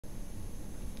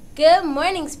Good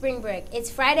morning, Springbrook.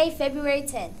 It's Friday, February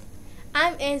 10th.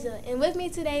 I'm Angela, and with me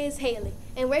today is Haley,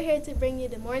 and we're here to bring you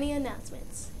the morning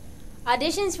announcements.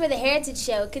 Auditions for the Heritage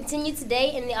Show continue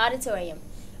today in the auditorium.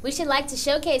 We should like to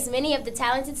showcase many of the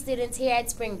talented students here at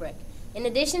Springbrook. In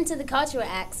addition to the cultural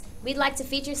acts, we'd like to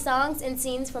feature songs and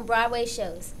scenes from Broadway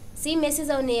shows. See Mrs.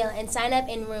 O'Neill and sign up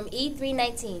in room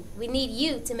E319. We need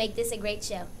you to make this a great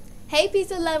show. Hey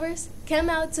pizza lovers, come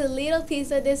out to Lidl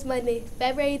Pizza this Monday,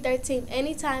 February 13th,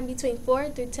 anytime between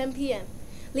 4 through 10 p.m.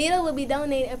 Lidl will be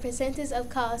donating a percentage of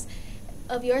cost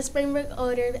of your Springbrook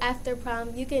order after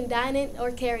prom. You can dine in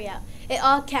or carry out. It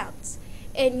all counts.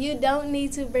 And you don't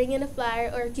need to bring in a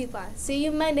flyer or a coupon. See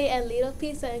you Monday at Lidl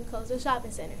Pizza in Colesville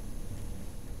Shopping Center.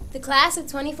 The class of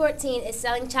 2014 is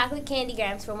selling chocolate candy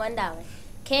grams for $1.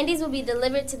 Candies will be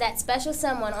delivered to that special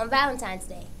someone on Valentine's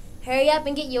Day. Hurry up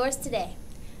and get yours today.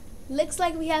 Looks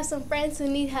like we have some friends who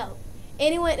need help.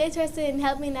 Anyone interested in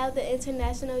helping out the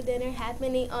international dinner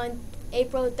happening on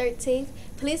April 13th,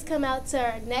 please come out to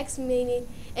our next meeting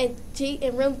in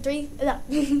room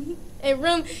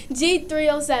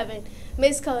G307,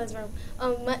 Miss Cohen's room,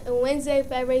 on Wednesday,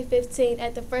 February 15th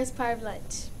at the first part of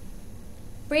lunch.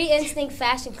 Free Instinct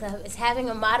Fashion Club is having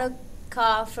a model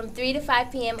call from 3 to 5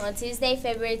 p.m. on Tuesday,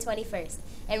 February 21st,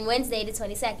 and Wednesday the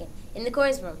 22nd, in the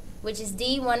chorus room, which is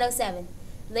D107.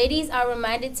 Ladies are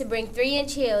reminded to bring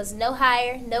 3-inch heels, no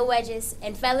higher, no wedges,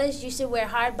 and fellas, you should wear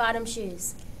hard-bottom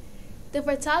shoes. The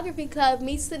Photography Club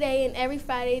meets today and every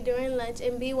Friday during lunch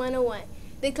in B101.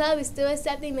 The club is still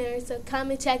accepting members, so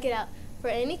come and check it out. For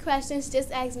any questions,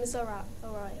 just ask Ms. Arroyo.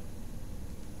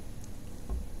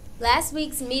 Last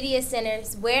week's Media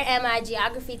Center's Where Am I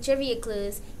Geography Trivia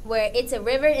Clues were It's a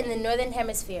river in the Northern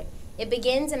Hemisphere. It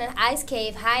begins in an ice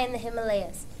cave high in the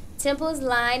Himalayas. Temples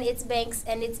line its banks,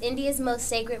 and it's India's most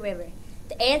sacred river.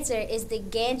 The answer is the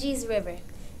Ganges River.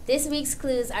 This week's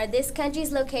clues are this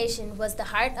country's location was the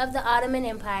heart of the Ottoman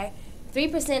Empire,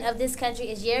 3% of this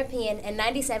country is European, and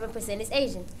 97% is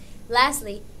Asian.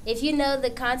 Lastly, if you know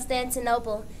the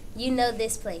Constantinople, you know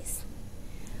this place.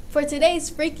 For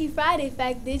today's Freaky Friday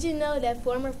fact, did you know that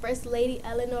former First Lady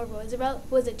Eleanor Roosevelt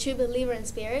was a true believer in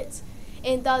spirits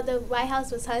and thought the White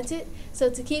House was haunted? So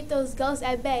to keep those ghosts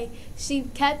at bay, she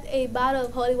kept a bottle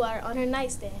of holy water on her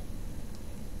nightstand.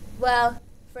 Well,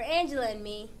 for Angela and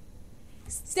me,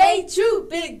 stay true,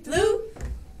 Big Blue.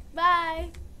 Bye.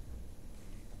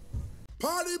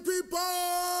 Party people!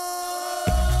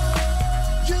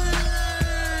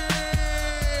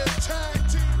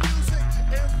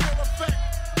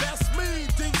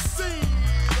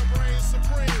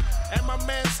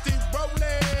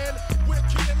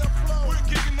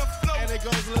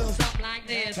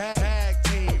 Tag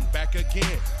team, back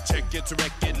again. Check it to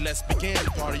record, let's begin.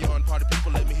 Party on, party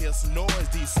people, let me hear some noise.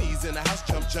 DC's in the house,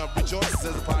 jump, jump, rejoice.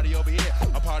 There's a party over here,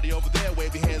 a party over there.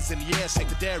 Wave your hands in the air, shake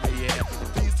the dairy, yeah.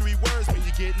 These 3 words mean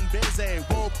you're getting busy.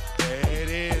 Whoop, there it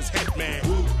is, Hitman.